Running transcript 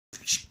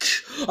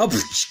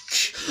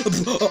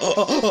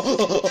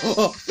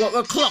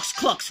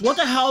Clucks, what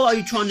the hell are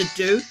you trying to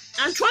do?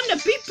 I'm trying to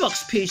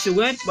beatbox, piece of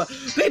work, but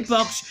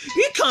beatbox?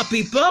 You can't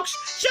beatbox.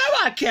 Sure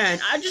I can.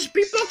 I just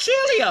beatbox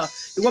earlier.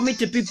 You want me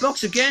to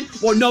beatbox again?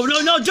 Well, no,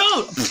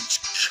 don't.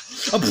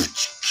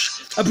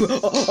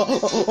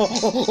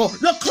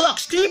 Look,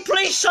 Clucks, can you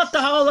please shut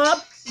the hell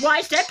up? Why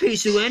is that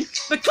piece of wind?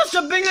 Because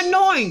you're being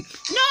annoying.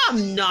 No,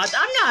 I'm not.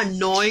 I'm not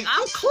annoying.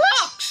 I'm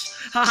Clucks.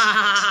 Ha ha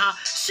ha ha.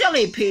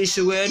 Silly piece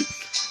of wind.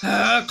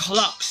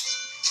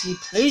 Clucks, can you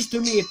please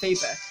do me a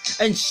favor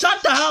and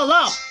shut the hell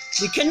up?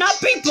 You cannot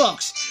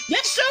beatbox.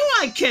 Yes, so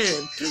I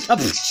can.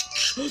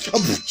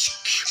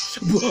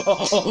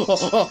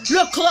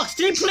 Look, Clucks,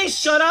 can you please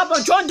shut up?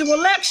 I'm trying to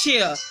relax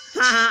here.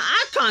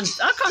 I can't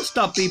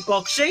stop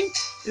beatboxing.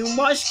 And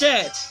why's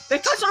that?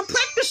 Because I'm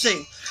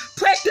practicing.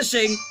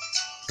 Practicing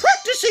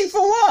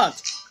for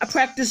what? I'm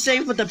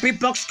practicing for the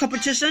beatbox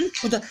competition.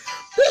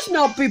 There's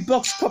no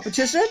beatbox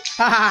competition.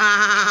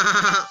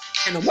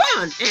 And a 1,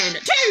 and a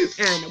 2,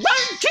 and a 1,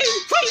 2,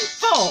 3,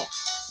 4.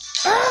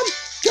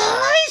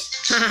 Guys?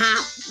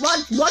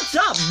 What's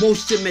up,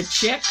 roasting the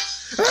chick?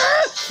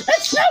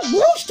 It's not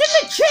roasting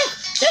the chick.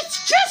 It's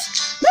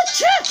just the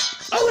chick.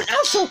 Oh, and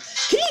also,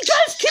 can you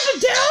guys keep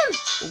it down?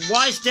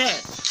 Why's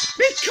that?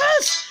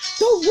 Because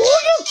the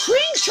Royal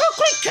Cream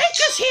Chocolate Cake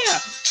is here.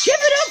 Give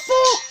it up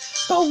for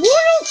the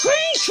Royal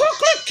Cream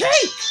Chocolate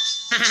Cake.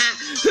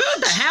 Who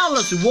the hell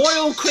is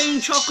Royal Cream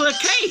Chocolate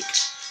Cake?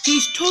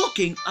 He's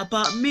talking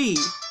about me.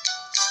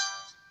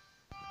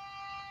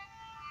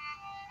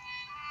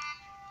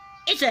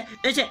 Is there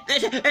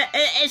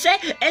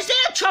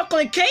a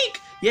chocolate cake?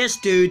 Yes,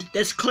 dude,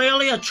 there's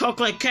clearly a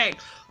chocolate cake.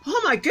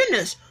 Oh my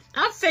goodness,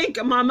 I think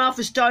my mouth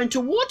is starting to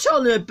water a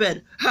little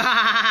bit.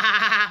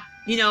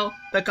 You know,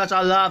 because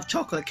I love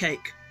chocolate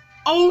cake.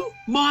 Oh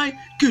my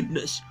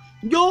goodness,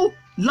 your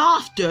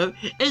laughter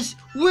is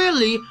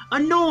really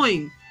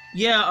annoying.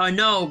 Yeah, I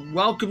know,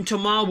 welcome to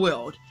my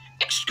world.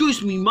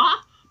 Excuse me, Ma,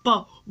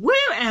 but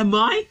where am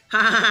I?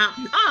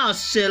 Oh,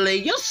 silly,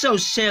 you're so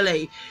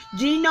silly.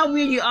 Do you know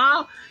where you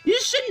are? You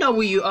should know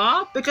where you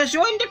are, because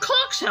you're in the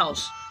Clucks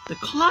house. The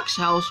Clucks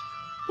house?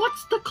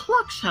 What's the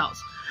Clucks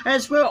house?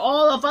 It's where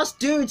all of us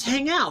dudes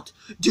hang out.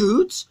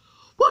 Dudes?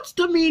 What's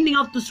the meaning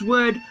of this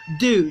word,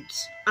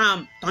 dudes?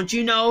 Don't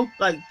you know?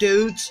 Like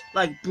dudes?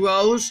 Like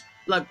bros?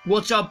 Like,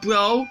 what's up,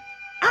 bro?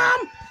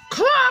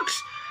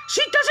 Clucks!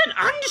 She doesn't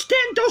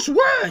understand those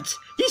words.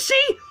 You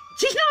see?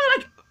 She's not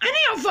like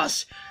any of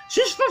us.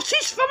 She's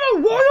from a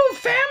royal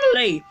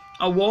family.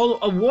 A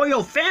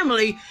royal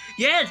family?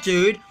 Yeah,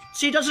 dude.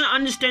 She doesn't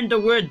understand the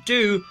word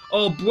do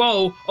or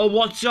bro or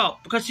what's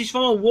up because she's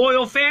from a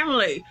royal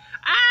family.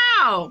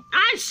 Oh,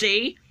 I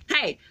see.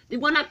 Hey, you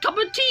want a cup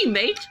of tea,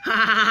 mate?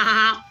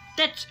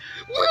 That's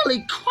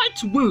really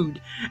quite rude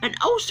and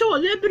also a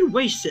little bit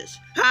racist.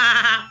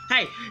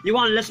 Hey, you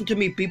want to listen to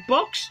me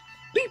beatbox?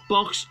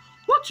 Beatbox?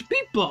 What's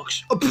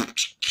beatbox?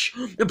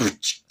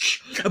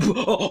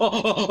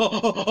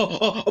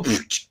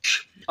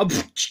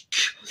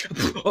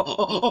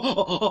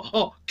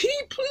 Can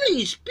you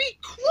please be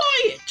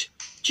quiet?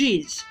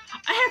 Jeez,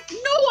 I have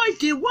no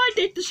idea why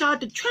they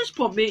decided to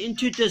transport me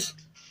into this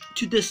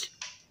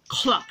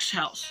Clucks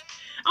house.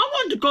 I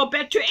want to go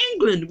back to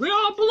England where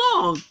I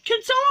belong.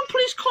 Can someone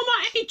please call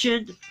my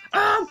agent?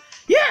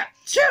 Yeah,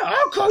 sure,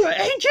 I'll call your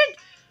agent.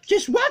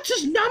 Just what's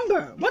his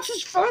number? What's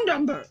his phone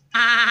number?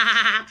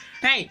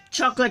 Hey,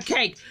 chocolate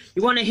cake,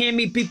 you want to hear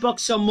me beatbox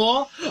some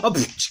more?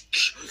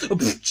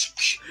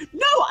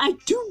 No, I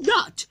do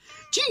not.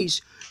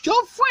 Jeez,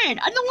 your friend,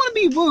 I don't want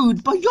to be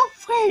rude, but your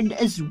friend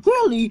is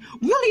really,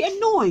 really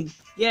annoying.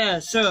 Yeah,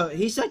 sir,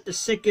 he's like the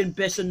second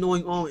best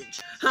annoying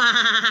orange.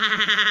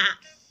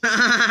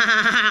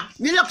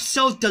 You look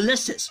so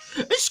delicious.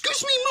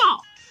 Excuse me, Ma.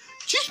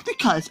 Just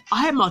because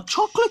I am a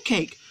chocolate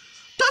cake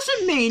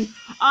doesn't mean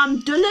I'm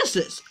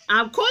delicious.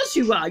 Of course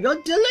you are.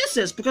 You're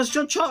delicious because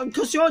you're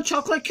a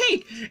chocolate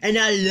cake, and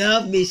I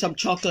love me some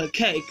chocolate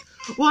cake.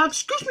 Well,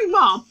 excuse me,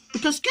 Mom,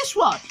 because guess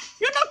what?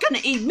 You're not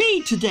gonna eat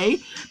me today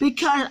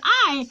because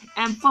I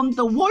am from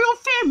the royal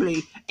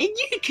family, and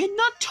you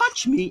cannot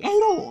touch me at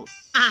all.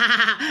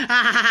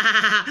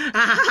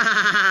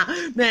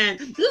 Man,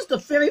 this is the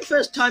very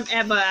first time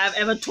I've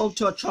ever talked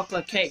to a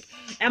chocolate cake.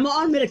 Am I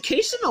on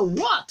medication or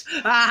what?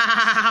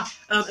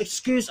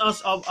 Excuse us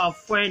of our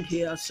friend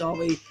here,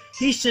 sorry.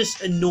 He's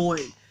just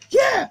annoying.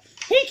 Yeah,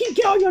 he can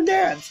get on your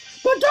nerves,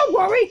 but don't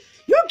worry,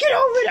 you'll get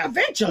over it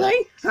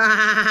eventually.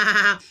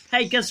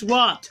 Hey, guess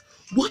what?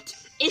 What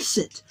is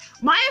it?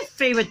 My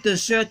favorite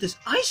dessert is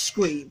ice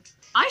cream.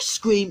 Ice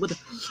cream?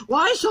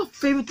 Why is your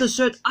favorite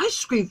dessert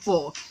ice cream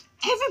for?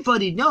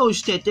 Everybody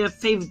knows that their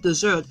favorite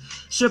dessert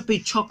should be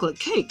chocolate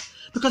cake.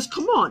 Because,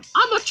 come on,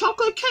 I'm a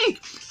chocolate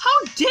cake.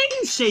 How dare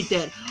you say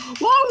that?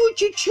 Why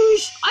would you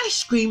choose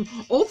ice cream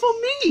over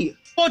me?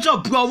 What's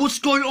up, bro? What's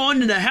going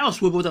on in the house?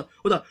 Who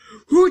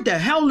the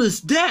hell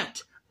is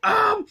that?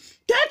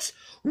 That's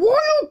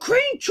Royal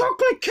Cream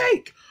Chocolate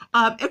Cake.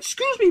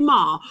 Excuse me,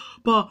 Ma,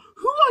 but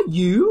who are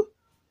you?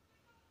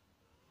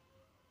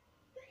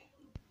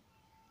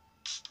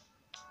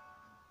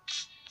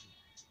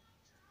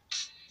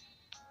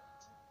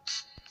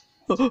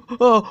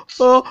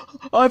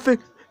 I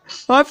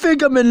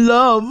think I'm in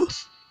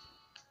love.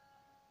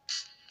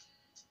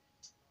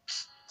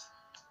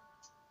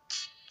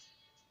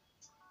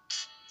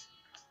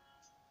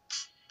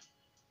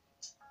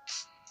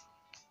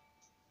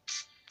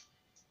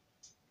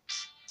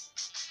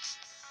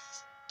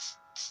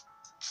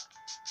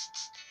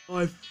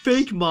 I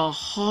think my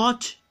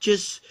heart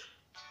just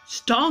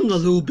stung a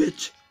little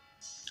bit.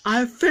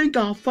 I think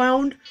I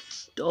found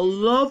the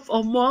love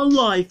of my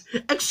life.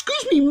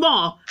 Excuse me,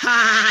 Ma.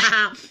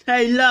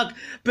 Hey, look,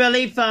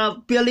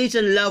 Billy's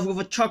in love with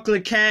a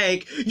chocolate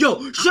cake.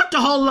 Yo, shut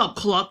the hell up,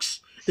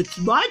 Clucks. It's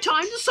my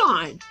time to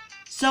sign.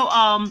 So,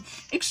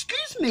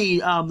 excuse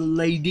me,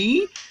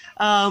 lady.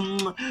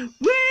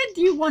 Where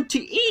do you want to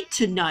eat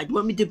tonight?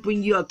 Want me to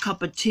bring you a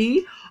cup of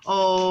tea?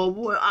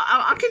 Or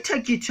I can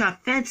take you to a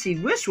fancy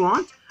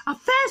restaurant. A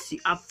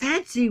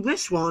fancy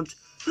restaurant.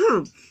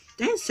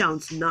 That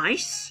sounds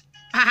nice.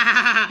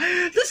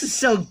 This is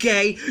so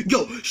gay.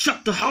 Yo,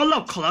 shut the hell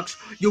up, Clucks.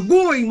 You're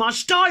ruining my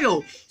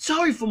style.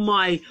 Sorry for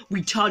my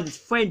retarded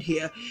friend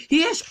here.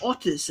 He has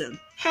autism.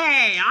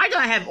 Hey, I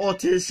don't have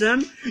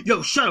autism.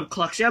 Yo, shut up,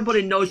 Clucks.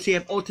 Everybody knows you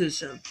have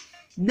autism.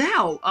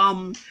 Now,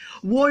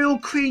 royal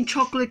cream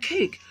chocolate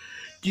cake.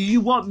 Do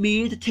you want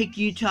me to take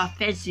you to a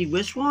fancy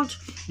restaurant?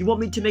 You want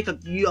me to make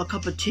you a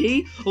cup of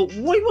tea? Or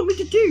what do you want me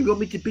to do? You want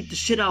me to beat the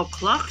shit out of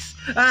Clucks?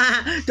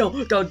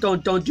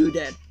 Don't do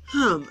that.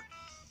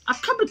 A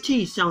cup of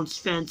tea sounds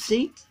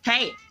fancy.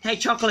 Hey,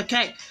 chocolate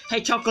cake.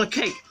 Hey, chocolate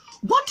cake.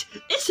 What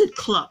is it,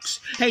 Clucks?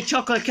 Hey,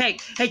 chocolate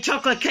cake. Hey,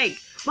 chocolate cake.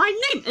 My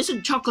name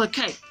isn't chocolate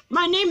cake.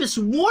 My name is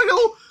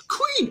Royal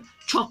Queen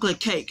Chocolate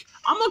Cake.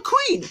 I'm a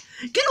queen.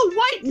 Get a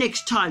white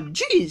next time.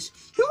 Jeez,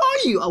 who are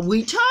you, a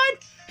retard?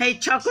 Hey,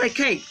 chocolate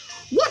cake.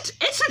 What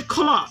is it,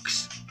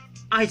 Clucks?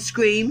 Ice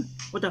cream.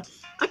 What the?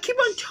 I keep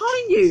on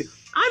telling you,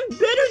 I'm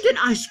better than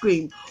ice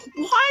cream.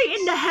 Why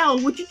in the hell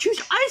would you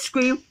choose ice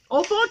cream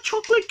over a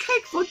chocolate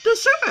cake for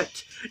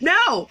dessert?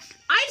 No,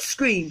 ice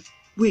cream.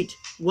 Wait,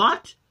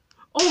 what?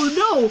 Oh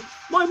no,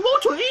 my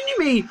mortal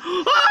enemy.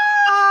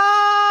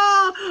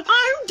 Ah,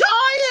 I'm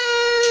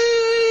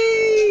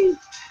dying.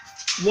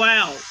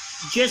 Wow,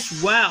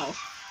 just wow.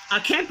 I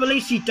can't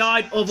believe she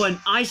died over an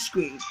ice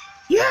cream.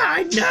 Yeah,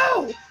 I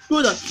know.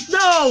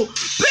 No,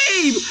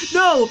 babe,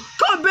 no,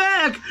 come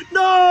back,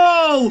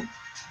 no.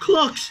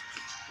 Clucks,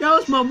 that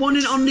was my one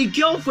and only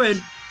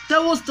girlfriend.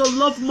 That was the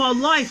love of my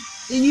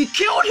life, and you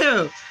killed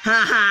her.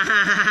 Ha ha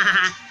ha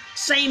ha.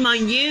 Shame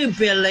on you,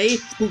 Billy.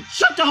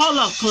 Shut the hell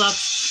up,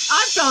 Clucks.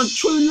 I found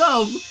true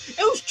love. It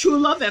was true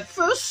love at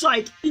first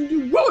sight, and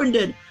you ruined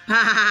it. Ha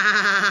ha ha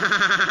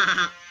ha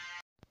ha.